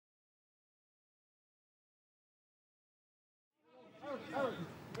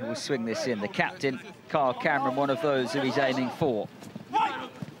who will swing this in. The captain, Kyle Cameron, one of those who he's aiming for.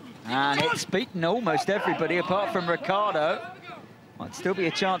 And it's beaten almost everybody apart from Ricardo. Might still be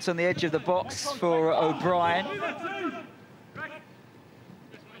a chance on the edge of the box for O'Brien.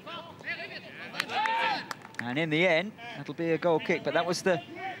 And in the end, that'll be a goal kick, but that was the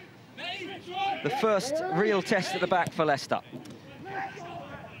first real test at the back for Leicester.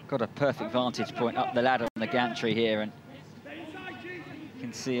 Got a perfect vantage point up the ladder on the gantry here, and you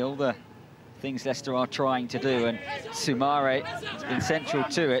can see all the things Leicester are trying to do, and Soumaré has been central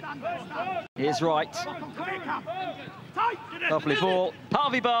to it. Here's Wright. Lovely ball.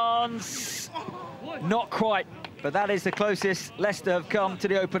 Harvey Barnes. Not quite, but that is the closest Leicester have come to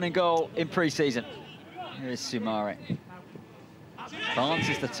the opening goal in pre-season. Here is Soumaré. Barnes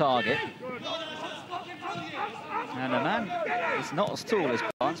is the target. And a man is not as tall as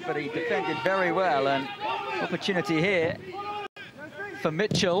Barnes, but he defended very well, and opportunity here for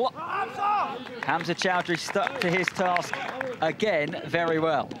Mitchell. Hamza Chowdhury stuck to his task again very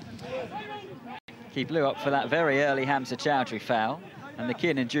well. He blew up for that very early Hamza Chowdhury foul, and the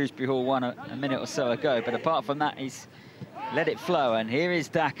Kin and Dewsbury Hall won a minute or so ago, but apart from that, he's let it flow. And here is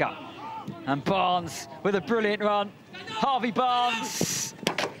Daka. And Barnes with a brilliant run. Harvey Barnes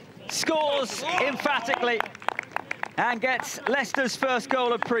scores emphatically and gets Leicester's first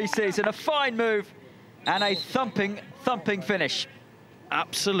goal of pre-season. A fine move and a thumping finish.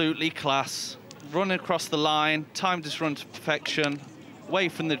 Absolutely class. Running across the line, timed his run to perfection, away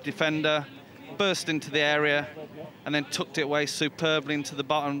from the defender, burst into the area, and then tucked it away superbly into the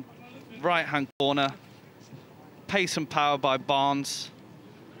bottom right-hand corner. Pace and power by Barnes.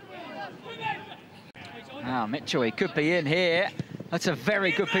 Now Mitchell, he could be in here. That's a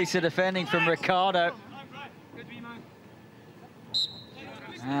very good piece of defending from Ricardo.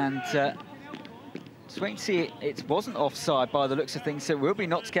 And Swansea, it wasn't offside by the looks of things, so it will be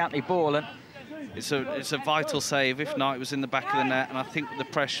Notts County ball. And it's a vital save. If not, it was in the back of the net, and I think the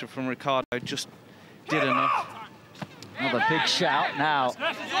pressure from Ricardo just did enough. Another big shout now.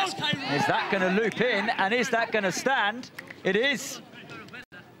 Is that going to loop in, and is that going to stand? It is.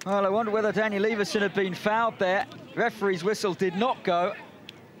 Well, I wonder whether Daniel Everson had been fouled there. Referee's whistle did not go,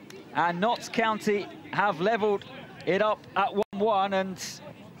 and Notts County have levelled it up at 1-1, and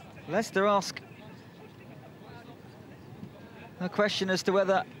Leicester ask a question as to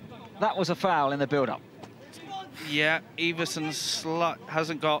whether that was a foul in the build-up. Yeah, Everson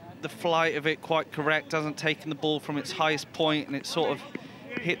hasn't got the flight of it quite correct, hasn't taken the ball from its highest point, and it sort of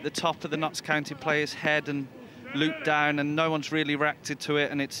hit the top of the Notts County player's head and looped down, and no one's really reacted to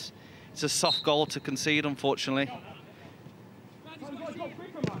it, and it's a soft goal to concede, unfortunately.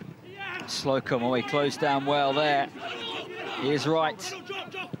 Slocum, oh, he closed down well there. He is right.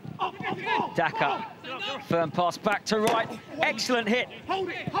 Daka, firm pass back to right. Excellent hit.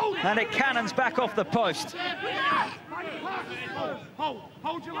 And it cannons back off the post.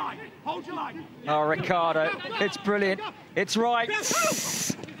 Hold your line. Hold your line. Oh, Ricardo, it's brilliant. It's right.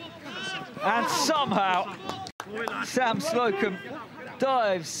 And somehow Sam Slocum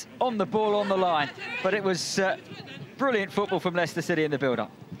dives on the ball on the line. But it was brilliant football from Leicester City in the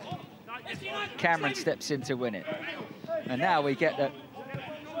build-up. Cameron steps in to win it. And now we get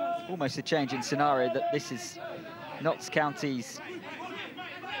almost a change in scenario, that this is Notts County's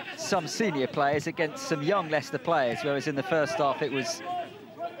some senior players against some young Leicester players, whereas in the first half it was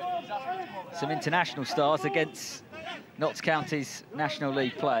some international stars against Notts County's National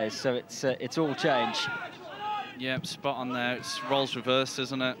League players. So it's all change. Yep, spot on there. It's roles reversed,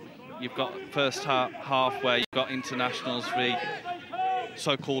 isn't it? You've got first half where you've got internationals, the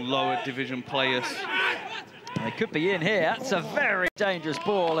so-called lower division players. And they could be in here. That's a very dangerous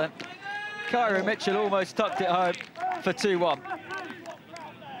ball, and Kairo Mitchell almost tucked it home for 2-1.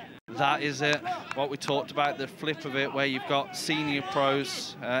 That is it. What we talked about, the flip of it, where you've got senior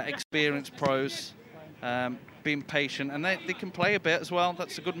pros, experienced pros, being patient, and they can play a bit as well.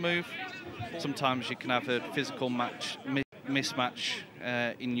 That's a good move. Sometimes you can have a physical mismatch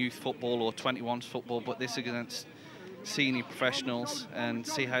in youth football or 21s football, but this against senior professionals, and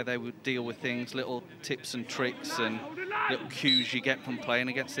see how they would deal with things, little tips and tricks and little cues you get from playing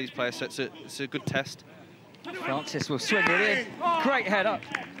against these players. So it's a good test. Francis will swing it in. Great header.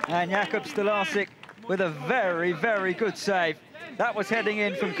 And Jakub Stolasic with a very, very good save. That was heading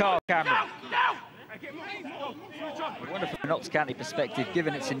in from Kyle Cameron. I wonder from a Notts County perspective,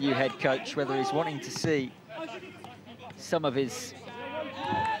 given it's a new head coach, whether he's wanting to see some of his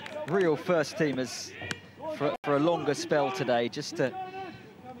real first teamers for a longer spell today, just to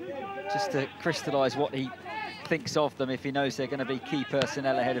crystallise what he thinks of them if he knows they're going to be key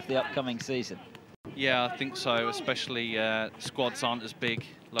personnel ahead of the upcoming season. Yeah, I think so, especially squads aren't as big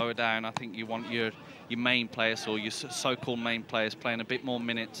lower down. I think you want your main players, or your so-called main players, playing a bit more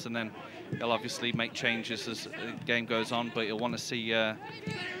minutes, and then they'll obviously make changes as the game goes on, but you'll want to see the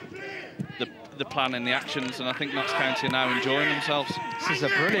plan and the actions, and I think Notts County are now enjoying themselves. This is a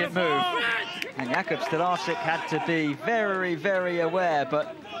brilliant move, and Jakub Stolarczyk had to be very, very aware,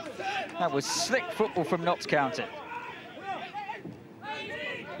 but that was slick football from Notts County.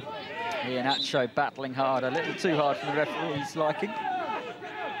 Iheanacho battling hard, a little too hard for the referee's liking.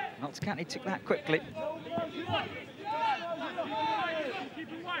 Notts County took that quickly.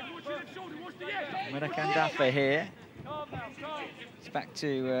 Kandafa here. It's back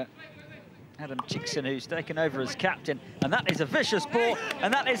to Adam Chickson, who's taken over as captain. And that is a vicious ball,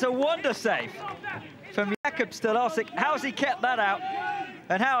 and that is a wonder save from Jakub Stolarczyk. How's he kept that out?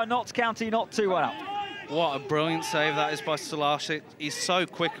 And how are Notts County not 2-1 up? What a brilliant save that is by Stolarczyk. He's so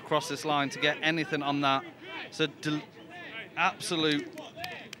quick across this line to get anything on that. It's a absolute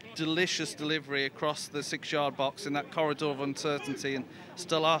delicious delivery across the 6-yard box in that corridor of uncertainty, and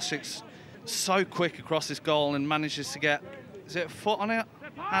Stolarczyk's so quick across his goal and manages to get, is it a foot on it?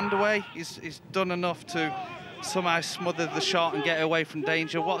 Hand away. He's done enough to somehow smother the shot and get away from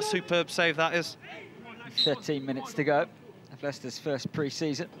danger. What a superb save that is. 13 minutes to go of Leicester's first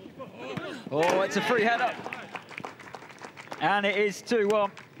pre-season. Oh, it's a free header. And it is 2-1.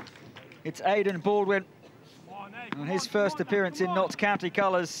 It's Aden Baldwin on his first appearance in Notts County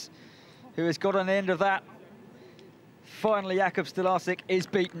colours, who has got on the end of that. Finally, Jakub Stolarczyk is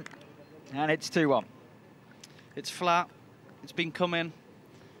beaten, and it's 2-1. It's flat. It's been coming.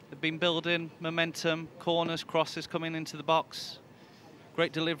 They've been building momentum, corners, crosses coming into the box.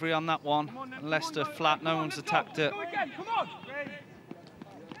 Great delivery on that one. And Leicester flat, no one's attacked it.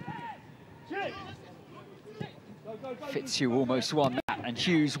 Fitzhugh almost won that, and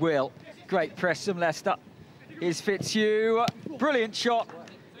Hughes will. Great press from Leicester. Here's Fitzhugh, brilliant shot,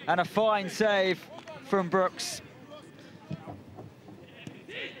 and a fine save from Brooks.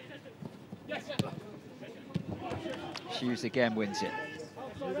 Hughes again wins it.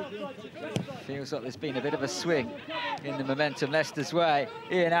 Feels like there's been a bit of a swing in the momentum Leicester's way.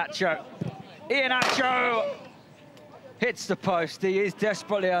 Iheanacho hits the post. He is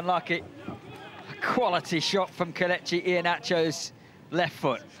desperately unlucky. A quality shot from Kelechi Iheanacho's left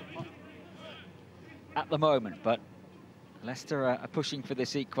foot at the moment, but Leicester are pushing for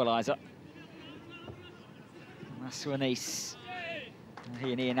this equaliser. Masuanis,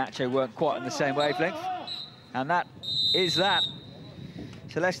 he and Iheanacho weren't quite on the same wavelength, and that is that.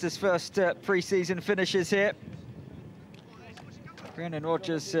 So Leicester's first pre-season finishes here. Brendan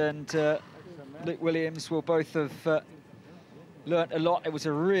Rodgers and Luke Williams will both have learnt a lot. It was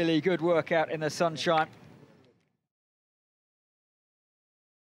a really good workout in the sunshine.